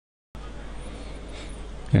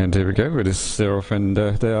And here we go, it is Seraph and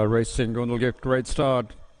they are racing. Gondal Gift, great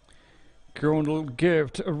start. Gondal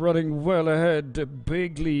Gift running well ahead, a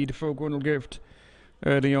big lead for Gondal Gift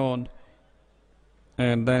early on.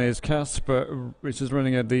 And then is Casper, which is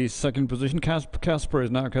running at the second position. Casper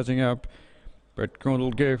is now catching up, but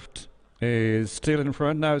Gondal Gift is still in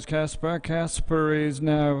front. Now is Casper. Casper is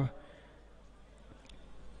now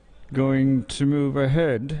going to move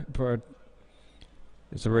ahead, but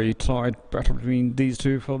it's a very tight battle between these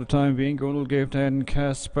two for the time being. Gondal Gift and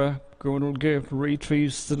Casper. Gondal Gift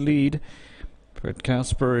retrieves the lead, but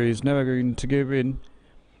Casper is never going to give in.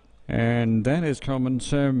 And then is Common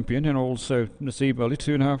Champion and also Nasib Ali,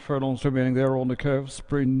 2.5 furlongs remaining there on the curve,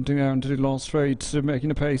 sprinting down to the last straight,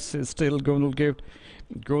 making a pace is still Gondal Gift.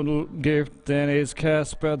 Gondal Gift, then is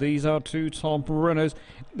Casper. These are two top runners.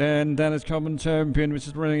 And then is Common Champion, which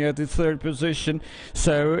is running at the third position.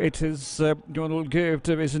 So it is Gondal Gift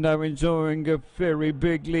is now enjoying a very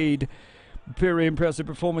big lead. Very impressive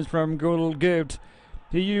performance from Gondal Gift.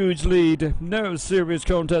 A huge lead, no serious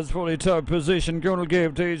contest for the top position. Gondal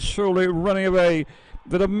Gift is surely running away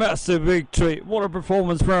with a massive victory. What a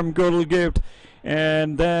performance from Gondal Gift.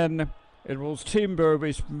 And then it was Timber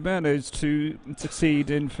which managed to succeed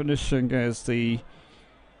in finishing as the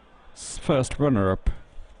first runner-up.